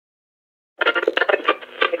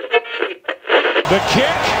The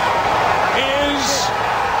kick is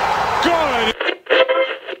good.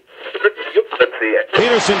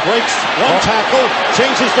 Peterson breaks one tackle,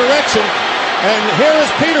 changes direction, and here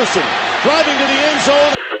is Peterson driving to the end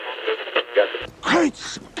zone. Great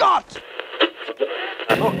Scott!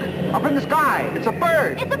 Look, up in the sky, it's a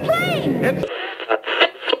bird. It's a plane!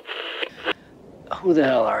 Who the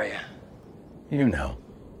hell are you? You know.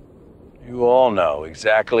 You all know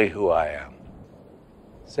exactly who I am.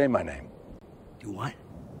 Say my name. You what?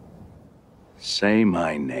 Say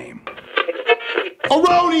my name.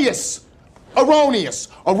 Erroneous! Erroneous!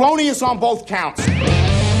 Erroneous on both counts.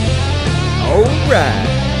 Alright.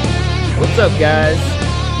 What's up, guys?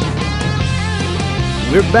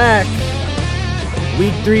 We're back.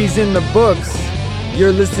 Week 3's in the books.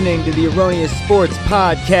 You're listening to the Erroneous Sports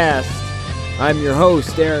Podcast. I'm your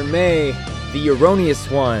host, Aaron May, the Erroneous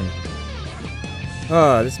One.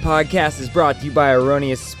 This podcast is brought to you by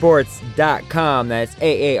ErroneousSports.com. That's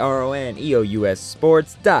AARONEOUS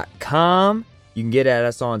Sports.com. You can get at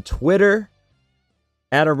us on Twitter,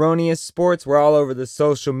 at Erroneous Sports. We're all over the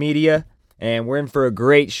social media, and we're in for a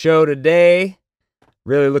great show today.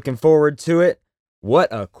 Really looking forward to it. What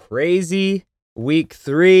a crazy week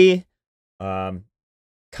 3. Kind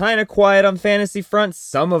of quiet on fantasy front,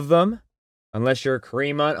 some of them. Unless you're a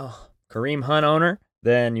Kareem Hunt owner,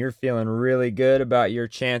 then you're feeling really good about your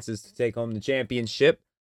chances to take home the championship,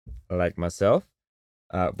 like myself.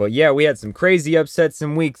 But yeah, we had some crazy upsets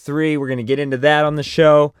in week 3. We're going to get into that on the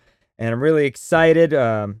show, and I'm really excited.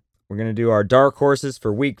 We're going to do our dark horses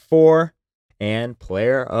for week 4 and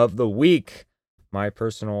player of the week, my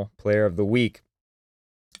personal player of the week.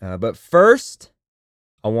 But first,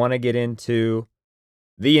 I want to get into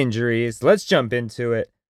the injuries. Let's jump into it.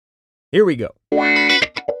 Here we go.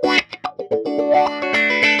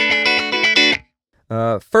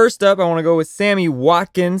 First up, I want to go with Sammy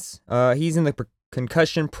Watkins. He's in the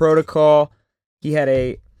concussion protocol. He had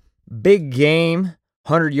a big game,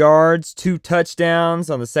 100 yards, 2 touchdowns.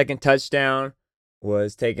 On the second touchdown,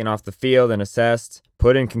 was taken off the field and assessed,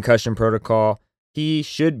 put in concussion protocol. He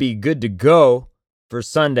should be good to go for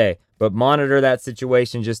Sunday, but monitor that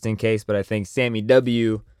situation just in case. But I think Sammy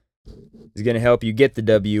W is going to help you get the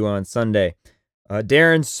W on Sunday.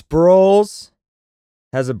 Darren Sproles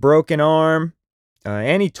has a broken arm.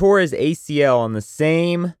 And he tore his ACL on the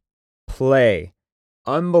same play.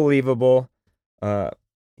 Unbelievable.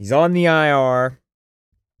 He's on the IR.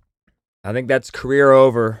 I think that's career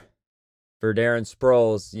over for Darren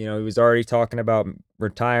Sproles. You know, he was already talking about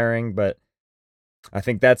retiring, but I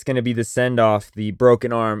think that's going to be the send-off, the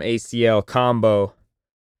broken arm ACL combo.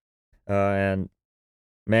 And,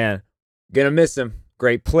 man, going to miss him.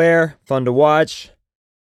 Great player, fun to watch,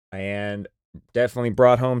 and definitely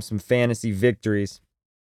brought home some fantasy victories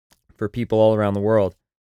for people all around the world.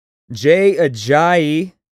 Jay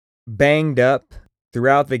Ajayi banged up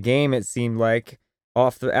throughout the game, it seemed like.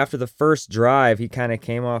 After the first drive, he kind of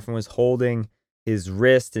came off and was holding his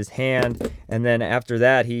wrist, his hand, and then after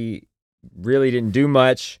that, he really didn't do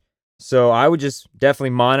much. So I would just definitely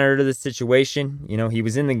monitor the situation. You know, he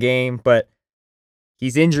was in the game, but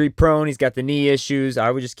he's injury prone. He's got the knee issues.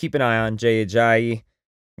 I would just keep an eye on Jay Ajayi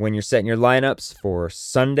when you're setting your lineups for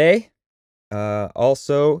Sunday.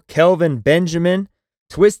 Also, Kelvin Benjamin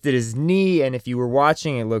twisted his knee, and if you were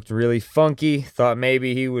watching, it looked really funky. Thought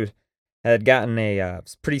maybe he had gotten a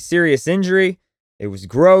pretty serious injury. It was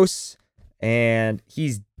gross, and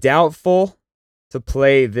he's doubtful to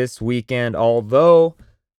play this weekend, although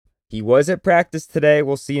he was at practice today.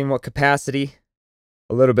 We'll see in what capacity.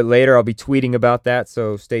 A little bit later, I'll be tweeting about that,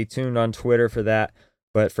 so stay tuned on Twitter for that.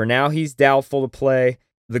 But for now, he's doubtful to play.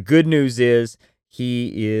 The good news is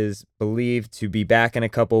he is believed to be back in a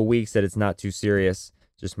couple of weeks, that it's not too serious.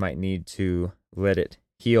 Just might need to let it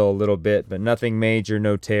heal a little bit, but nothing major,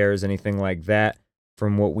 no tears, anything like that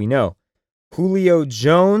from what we know. Julio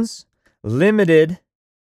Jones, limited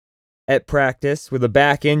at practice with a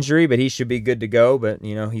back injury, but he should be good to go. But,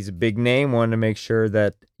 you know, he's a big name. Wanted to make sure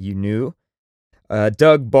that you knew.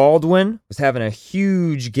 Doug Baldwin was having a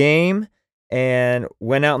huge game and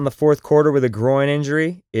went out in the fourth quarter with a groin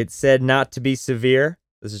injury. It said not to be severe.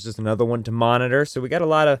 This is just another one to monitor. So we got a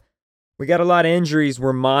lot of injuries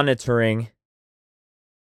we're monitoring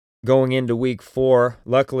going into week 4.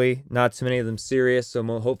 Luckily, not too many of them serious. So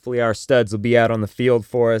hopefully our studs will be out on the field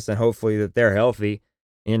for us, and hopefully that they're healthy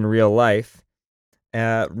in real life.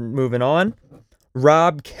 Moving on,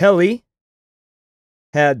 Rob Kelly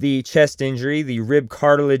had the chest injury, the rib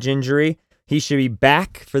cartilage injury. He should be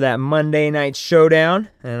back for that Monday night showdown,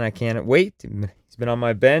 and I can't wait. He's been on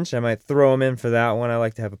my bench. I might throw him in for that one. I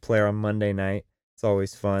like to have a player on Monday night. It's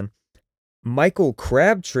always fun. Michael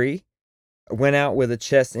Crabtree went out with a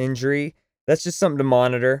chest injury. That's just something to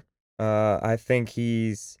monitor. I think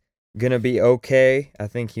he's going to be okay. I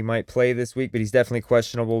think he might play this week, but he's definitely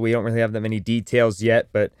questionable. We don't really have that many details yet,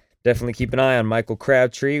 but definitely keep an eye on Michael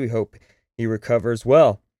Crabtree. We hope he recovers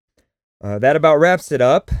well. That about wraps it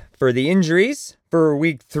up for the injuries for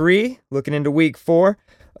week 3. Looking into week 4.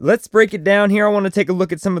 Let's break it down here. I want to take a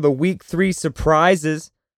look at some of the week 3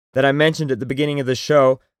 surprises that I mentioned at the beginning of the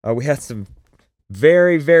show. We had some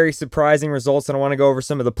very, very surprising results, and I want to go over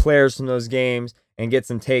some of the players from those games and get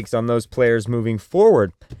some takes on those players moving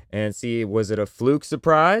forward and see, was it a fluke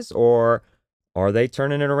surprise or are they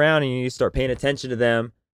turning it around and you need to start paying attention to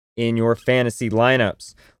them in your fantasy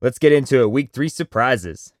lineups. Let's get into it. Week 3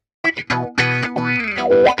 surprises.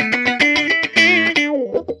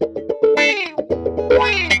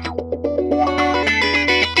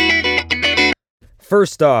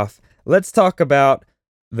 First off, let's talk about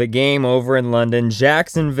the game over in London.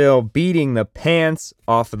 Jacksonville beating the pants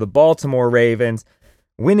off of the Baltimore Ravens,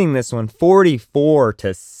 winning this one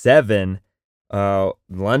 44-7.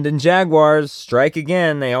 London Jaguars strike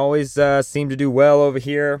again. They always seem to do well over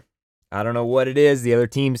here. I don't know what it is. The other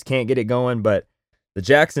teams can't get it going, but the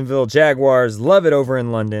Jacksonville Jaguars love it over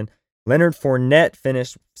in London. Leonard Fournette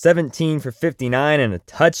finished 17 for 59 and a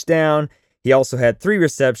touchdown. He also had 3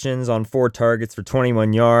 receptions on 4 targets for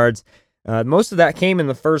 21 yards. Most of that came in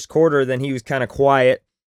the first quarter. Then he was kind of quiet,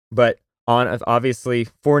 but obviously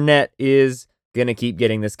Fournette is going to keep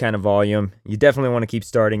getting this kind of volume. You definitely want to keep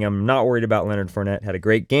starting him. I'm not worried about Leonard Fournette. Had a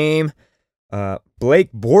great game.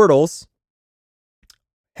 Blake Bortles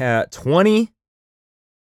had 20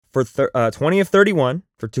 of 31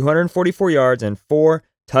 for 244 yards and 4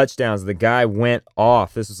 touchdowns. The guy went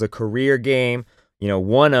off. This was a career game,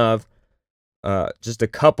 one of just a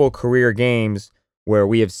couple career games where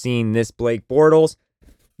we have seen this Blake Bortles.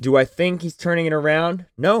 Do I think he's turning it around?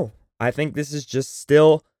 No. I think this is just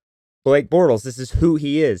still Blake Bortles. This is who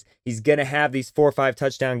he is. He's going to have these 4 or 5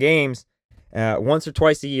 touchdown games once or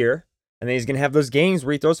twice a year, and then he's going to have those games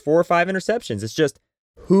where he throws 4 or 5 interceptions. It's just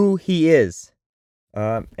who he is.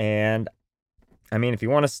 And, I mean, if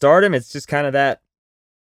you want to start him, it's just kind of that,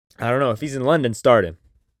 I don't know. If he's in London, start him,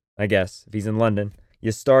 I guess. If he's in London,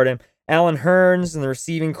 you start him. Allen Hurns in the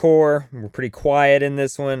receiving core, we're pretty quiet in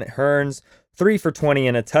this one. Hurns, 3 for 20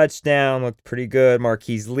 and a touchdown, looked pretty good.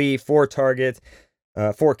 Marquise Lee, 4 targets,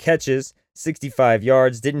 4 catches, 65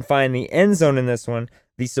 yards. Didn't find the end zone in this one.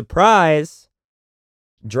 The surprise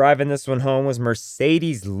driving this one home was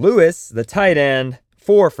Mercedes Lewis, the tight end,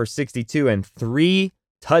 4 for 62 and 3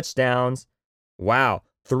 touchdowns. Wow,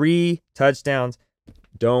 3 touchdowns.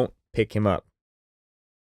 Don't pick him up.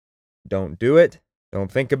 Don't do it. Don't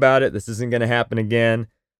think about it. This isn't going to happen again.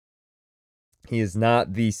 He is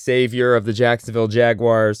not the savior of the Jacksonville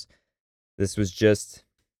Jaguars. This was just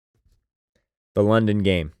the London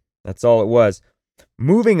game. That's all it was.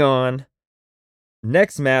 Moving on.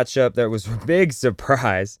 Next matchup that was a big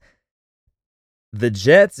surprise. The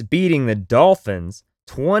Jets beating the Dolphins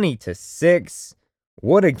 20-6.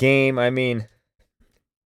 What a game. I mean,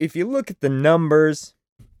 if you look at the numbers,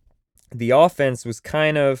 the offense was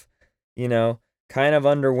kind of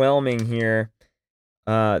underwhelming here.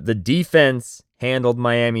 The defense handled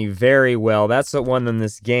Miami very well. That's what won them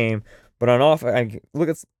this game. But on look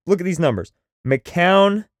at these numbers.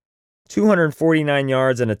 McCown, 249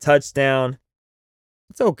 yards and a touchdown.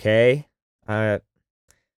 It's okay. I'm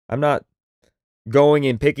not going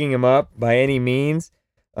and picking him up by any means.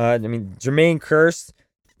 Jermaine Kearse,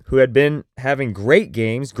 who had been having great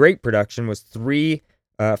games, great production, was 3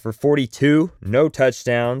 for 42, no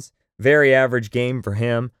touchdowns. Very average game for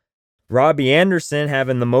him. Robbie Anderson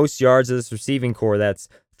having the most yards of this receiving core. That's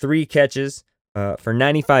 3 catches for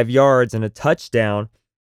 95 yards and a touchdown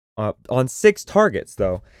on 6 targets,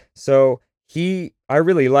 though. So I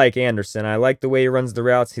really like Anderson. I like the way he runs the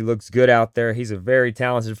routes. He looks good out there. He's a very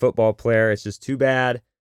talented football player. It's just too bad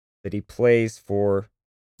that he plays for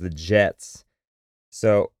the Jets.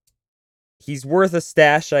 So he's worth a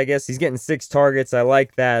stash, I guess. He's getting 6 targets. I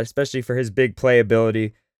like that, especially for his big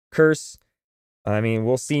playability. Kearse,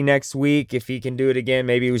 we'll see next week if he can do it again.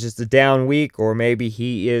 Maybe it was just a down week, or maybe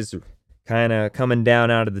he is kind of coming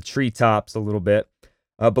down out of the treetops a little bit.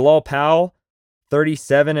 Bilal Powell,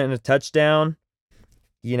 37 and a touchdown.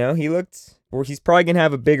 He's probably going to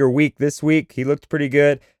have a bigger week this week. He looked pretty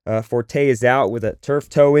good. Forte is out with a turf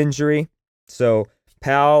toe injury. So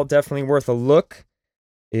Powell, definitely worth a look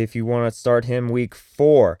if you want to start him week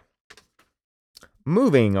 4.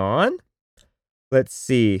 Moving on. Let's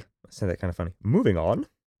see. I said that kind of funny. Moving on.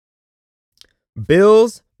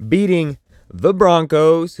 Bills beating the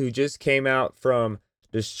Broncos, who just came out from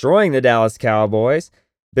destroying the Dallas Cowboys.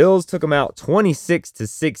 Bills took them out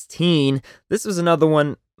 26-16. This was another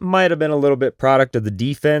one, might have been a little bit product of the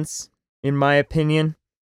defense, in my opinion.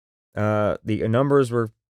 The numbers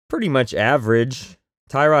were pretty much average.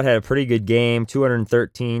 Tyrod had a pretty good game,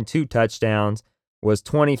 213, 2 touchdowns, was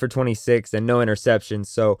 20 for 26, and no interceptions.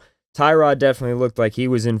 So Tyrod definitely looked like he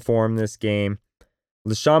was in form this game.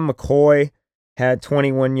 LeSean McCoy had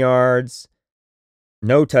 21 yards,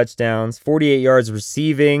 no touchdowns, 48 yards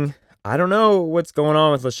receiving. I don't know what's going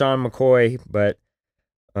on with LeSean McCoy, but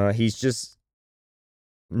he's just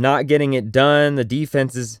not getting it done. The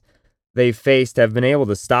defenses they've faced have been able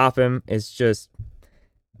to stop him. It's just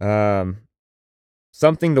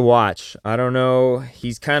something to watch. I don't know.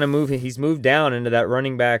 He's kind of moving. He's moved down into that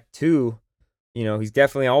running back 2. You know, he's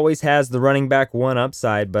definitely always has the running back 1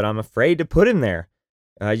 upside, but I'm afraid to put him there.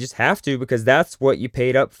 I just have to because that's what you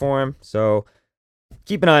paid up for him. So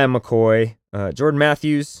keep an eye on McCoy. Jordan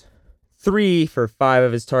Matthews, 3 for 5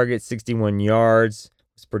 of his targets, 61 yards.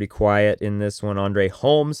 It's pretty quiet in this one. Andre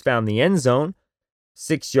Holmes found the end zone,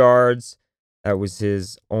 6 yards. That was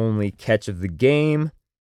his only catch of the game.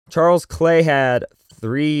 Charles Clay had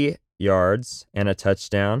 3 yards and a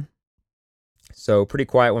touchdown. So pretty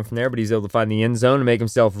quiet one from there, but he's able to find the end zone and make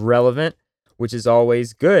himself relevant, which is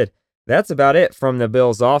always good. That's about it from the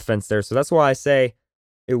Bills offense there. So that's why I say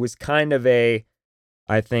it was kind of a,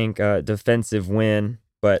 I think, defensive win,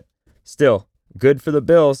 but still good for the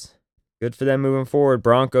Bills. Good for them moving forward.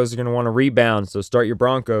 Broncos are going to want to rebound, so start your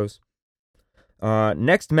Broncos.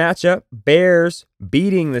 Next matchup, Bears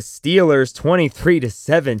beating the Steelers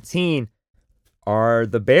 23-17. Are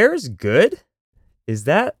the Bears good? Is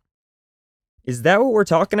that what we're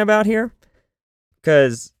talking about here?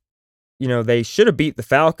 Because, you know, they should have beat the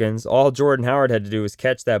Falcons. All Jordan Howard had to do was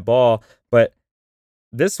catch that ball, but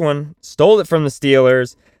this one stole it from the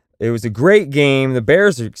Steelers. It was a great game. The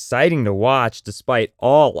Bears are exciting to watch despite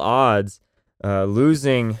all odds.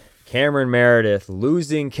 Losing Cameron Meredith,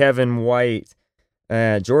 losing Kevin White.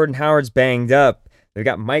 Jordan Howard's banged up. They've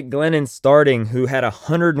got Mike Glennon starting, who had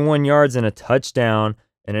 101 yards and a touchdown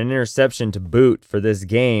and an interception to boot for this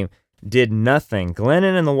game. Did nothing.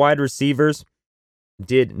 Glennon and the wide receivers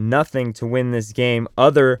did nothing to win this game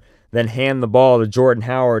other than hand the ball to Jordan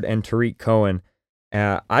Howard and Tariq Cohen.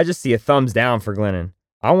 I just see a thumbs down for Glennon.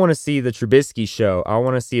 I want to see the Trubisky show. I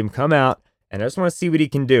want to see him come out, and I just want to see what he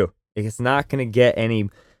can do. It's not going to get any...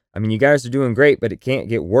 I mean, you guys are doing great, but it can't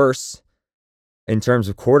get worse in terms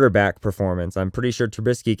of quarterback performance. I'm pretty sure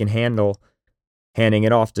Trubisky can handle handing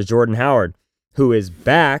it off to Jordan Howard, who is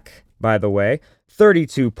back, by the way.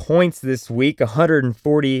 32 points this week,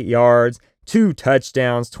 140 yards, 2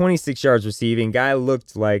 touchdowns, 26 yards receiving. Guy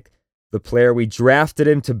looked like the player we drafted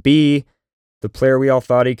him to be, the player we all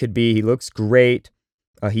thought he could be. He looks great.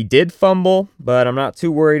 He did fumble, but I'm not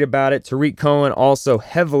too worried about it. Tariq Cohen also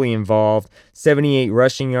heavily involved. 78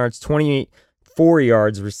 rushing yards, 24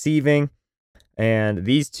 yards receiving. And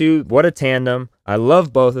these two, what a tandem. I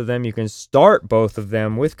love both of them. You can start both of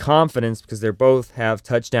them with confidence because they both have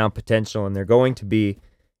touchdown potential and they're going to be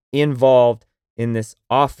involved in this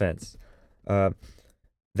offense.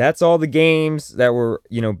 That's all the games that were,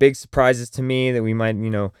 big surprises to me that we might,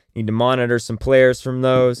 need to monitor some players from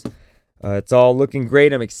those. It's all looking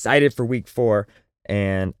great. I'm excited for week 4.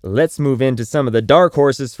 And let's move into some of the dark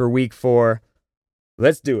horses for week 4.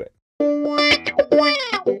 Let's do it.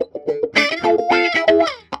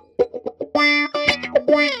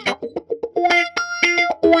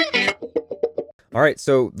 All right,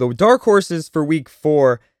 so the dark horses for week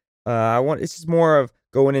 4, it's just more of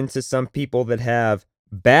going into some people that have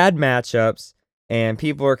bad matchups, and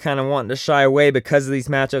people are kind of wanting to shy away because of these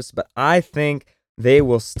matchups, but I think they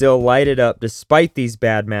will still light it up despite these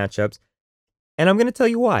bad matchups, and I'm going to tell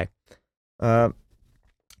you why.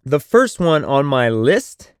 The first one on my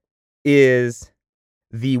list is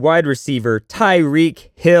the wide receiver Tyreek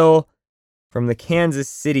Hill from the Kansas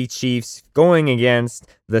City Chiefs going against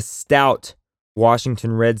the stout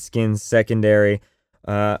Washington Redskins secondary.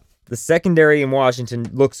 The secondary in Washington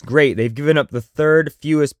looks great. They've given up the 3rd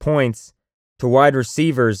fewest points to wide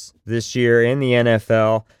receivers this year in the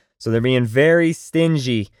NFL, so they're being very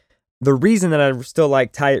stingy. The reason that I still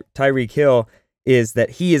like Tyreek Hill is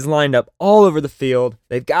that he is lined up all over the field.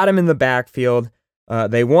 They've got him in the backfield.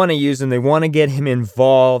 They want to use him. They want to get him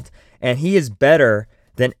involved, and he is better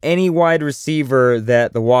than any wide receiver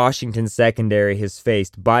that the Washington secondary has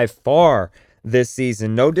faced by far this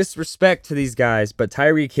season. No disrespect to these guys, but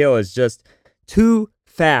Tyreek Hill is just too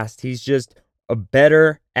fast. He's just a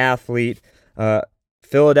better athlete.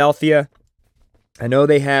 Philadelphia, I know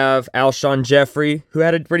they have Alshon Jeffrey, who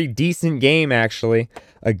had a pretty decent game, actually,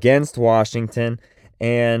 against Washington.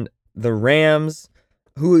 And the Rams,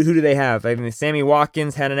 who do they have? I mean, Sammy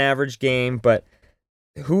Watkins had an average game, but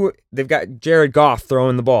they've got Jared Goff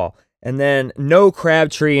throwing the ball. And then no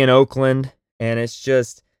Crabtree in Oakland. And it's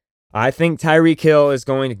just, I think Tyreek Hill is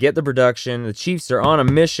going to get the production. The Chiefs are on a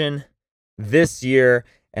mission this year,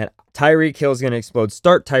 and Tyreek Hill is going to explode.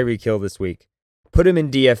 Start Tyreek Hill this week. Put him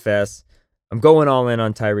in DFS. I'm going all in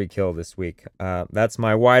on Tyreek Hill this week. That's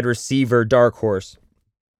my wide receiver dark horse.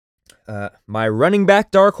 My running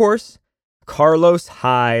back dark horse, Carlos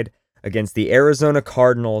Hyde against the Arizona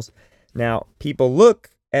Cardinals. Now, people look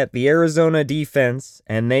at the Arizona defense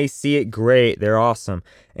and they see it great. They're awesome.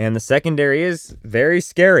 And the secondary is very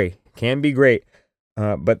scary. Can be great.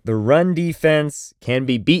 But the run defense can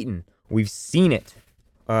be beaten. We've seen it.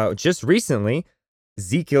 Just recently,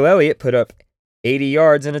 Ezekiel Elliott put up 80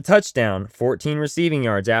 yards and a touchdown, 14 receiving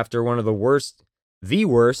yards after one of the worst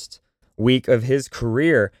week of his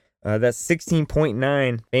career. That's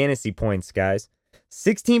 16.9 fantasy points, guys.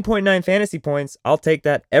 16.9 fantasy points. I'll take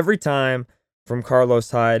that every time from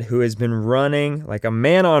Carlos Hyde, who has been running like a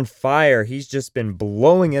man on fire. He's just been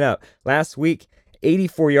blowing it up. Last week,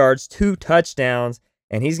 84 yards, 2 touchdowns,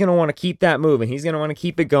 and he's going to want to keep that moving. He's going to want to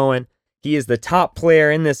keep it going. He is the top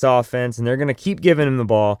player in this offense, and they're going to keep giving him the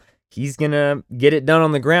ball. He's going to get it done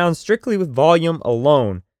on the ground strictly with volume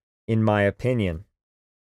alone, in my opinion.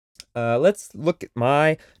 Let's look at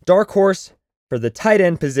my dark horse for the tight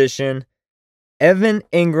end position. Evan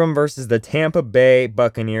Ingram versus the Tampa Bay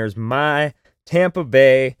Buccaneers. My Tampa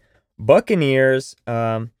Bay Buccaneers.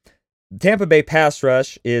 Tampa Bay pass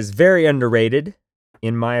rush is very underrated,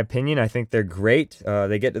 in my opinion. I think they're great.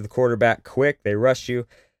 They get to the quarterback quick. They rush you.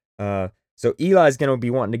 So Eli's going to be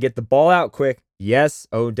wanting to get the ball out quick. Yes,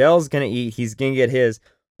 Odell's going to eat. He's going to get his.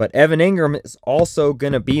 But Evan Ingram is also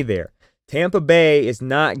going to be there. Tampa Bay is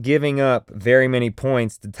not giving up very many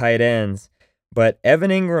points to tight ends. But Evan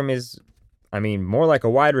Ingram is, more like a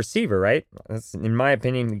wide receiver, right? That's, in my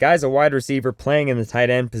opinion, the guy's a wide receiver playing in the tight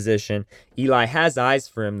end position. Eli has eyes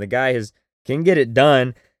for him. The guy can get it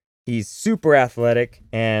done. He's super athletic,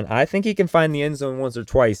 and I think he can find the end zone once or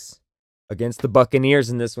twice against the Buccaneers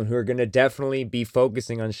in this one, who are going to definitely be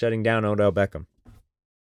focusing on shutting down Odell Beckham.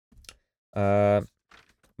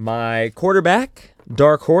 My quarterback,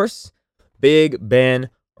 dark horse, Big Ben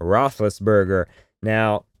Roethlisberger.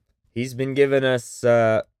 Now, he's been giving us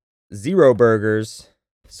 0 burgers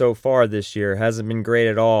so far this year. Hasn't been great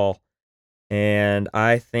at all. And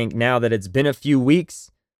I think now that it's been a few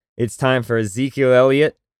weeks, it's time for Ezekiel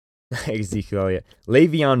Elliott,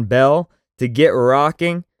 Le'Veon Bell to get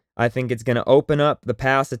rocking. I think it's going to open up the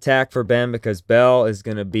pass attack for Ben because Bell is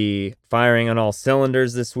going to be firing on all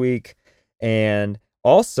cylinders this week. And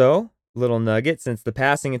also, little nugget, since the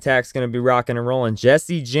passing attack's going to be rocking and rolling,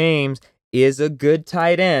 Jesse James is a good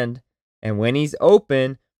tight end. And when he's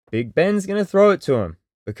open, Big Ben's going to throw it to him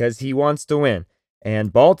because he wants to win.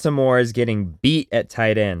 And Baltimore is getting beat at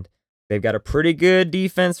tight end. They've got a pretty good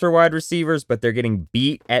defense for wide receivers, but they're getting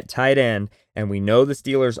beat at tight end. And we know the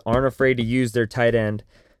Steelers aren't afraid to use their tight end.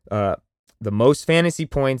 The most fantasy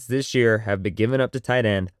points this year have been given up to tight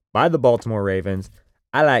end by the Baltimore Ravens.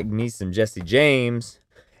 I like me some Jesse James.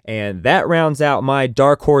 And that rounds out my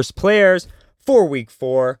dark horse players for week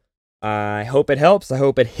 4. I hope it helps. I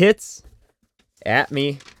hope it hits at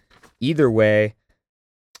me. Either way,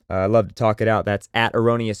 I love to talk it out. That's at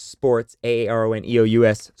Erroneous Sports,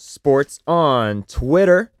 AARONEOUS Sports on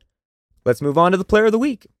Twitter. Let's move on to the player of the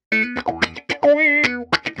week.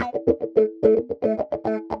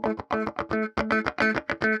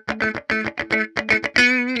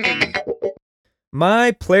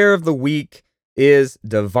 My player of the week is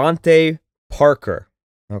Devontae Parker.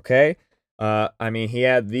 Okay? He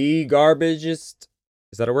had the garbagest,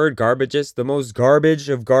 is that a word? Garbagest? The most garbage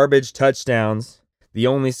of garbage touchdowns. The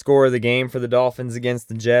only score of the game for the Dolphins against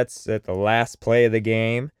the Jets at the last play of the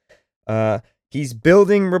game. He's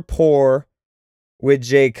building rapport with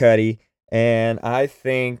Jay Cuddy, and I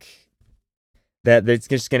think that it's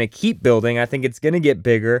just going to keep building. I think it's going to get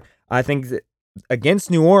bigger. I think that against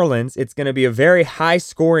New Orleans, it's going to be a very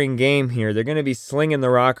high-scoring game here. They're going to be slinging the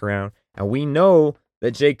rock around, and we know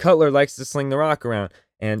that Jay Cutler likes to sling the rock around,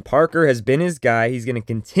 and Parker has been his guy. He's going to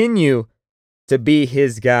continue to be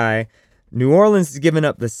his guy. New Orleans has given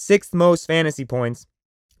up the 6th most fantasy points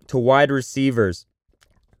to wide receivers.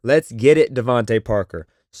 Let's get it, Devontae Parker.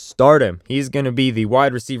 Start him. He's going to be the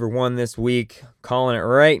wide receiver 1 this week. Calling it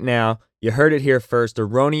right now. You heard it here first.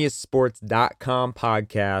 ErroneousSports.com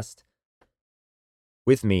podcast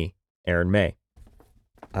with me, Aaron May.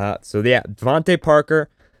 Devontae Parker.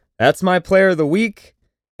 That's my player of the week.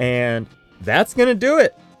 And that's going to do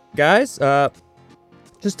it, guys.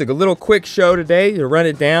 Just a little quick show today to run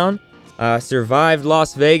it down. Survived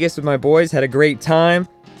Las Vegas with my boys, had a great time.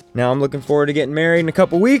 Now I'm looking forward to getting married in a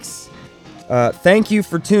couple weeks. Thank you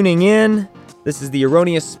for tuning in. This is the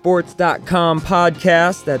ErroneousSports.com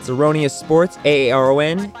podcast. That's Erroneous Sports,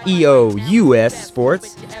 AARONEOUS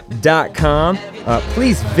Sports.com.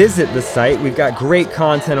 Please visit the site. We've got great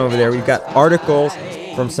content over there. We've got articles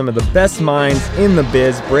from some of the best minds in the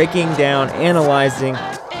biz, breaking down, analyzing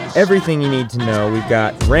everything you need to know. We've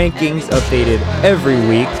got rankings updated every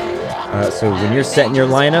week. So when you're setting your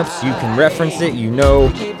lineups, you can reference it. You know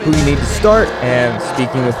who you need to start. And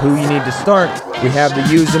speaking of who you need to start, we have the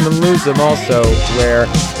use them and lose them also, where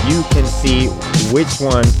you can see which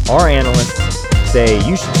one our analysts say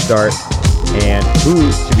you should start and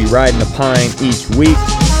who should be riding the pine each week.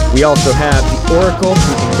 We also have the Oracle,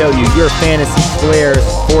 who can tell you your fantasy player's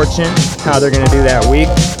fortune, how they're going to do that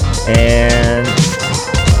week. And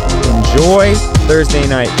enjoy Thursday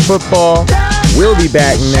Night Football. We'll be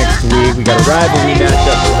back next week. We got a rivalry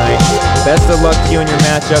matchup tonight. Best of luck to you in your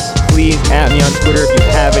matchups. Please at me on Twitter if you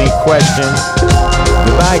have any questions.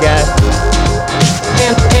 Goodbye, guys.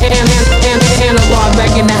 Analog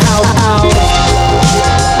back in the house.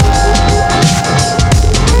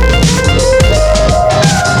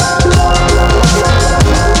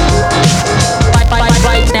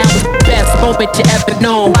 Right now is the best moment you ever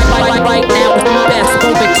known. Right now is the best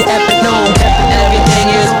moment you ever known. Everything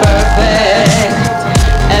is perfect,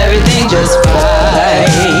 everything just fine.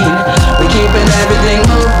 We're keeping everything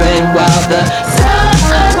moving while the sun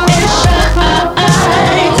is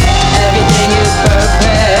shining. Everything is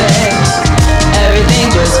perfect,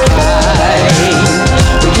 everything just fine.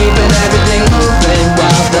 We're keeping everything moving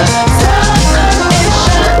while the sun is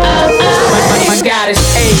shining. My God is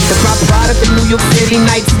A, the product of New York City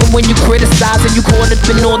nights. But when you criticize and you caught up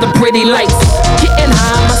in all the pretty lights, getting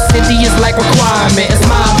high in my city is like requirement. It's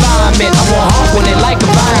my environment. I want hard when it like a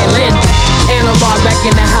violin. Analog back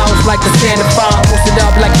in the house like the Santa Claus. Posted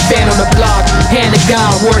up like a fan on the block. Hand to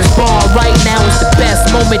God, word is ball. Right now is the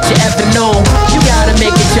best moment you ever know. You gotta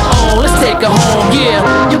make it your own. Let's take it home, yeah.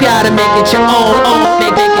 You gotta make it your own.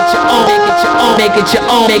 Make it your own. Make it your own. Make it your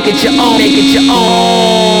own. Make it your own. Make it your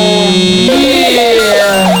own.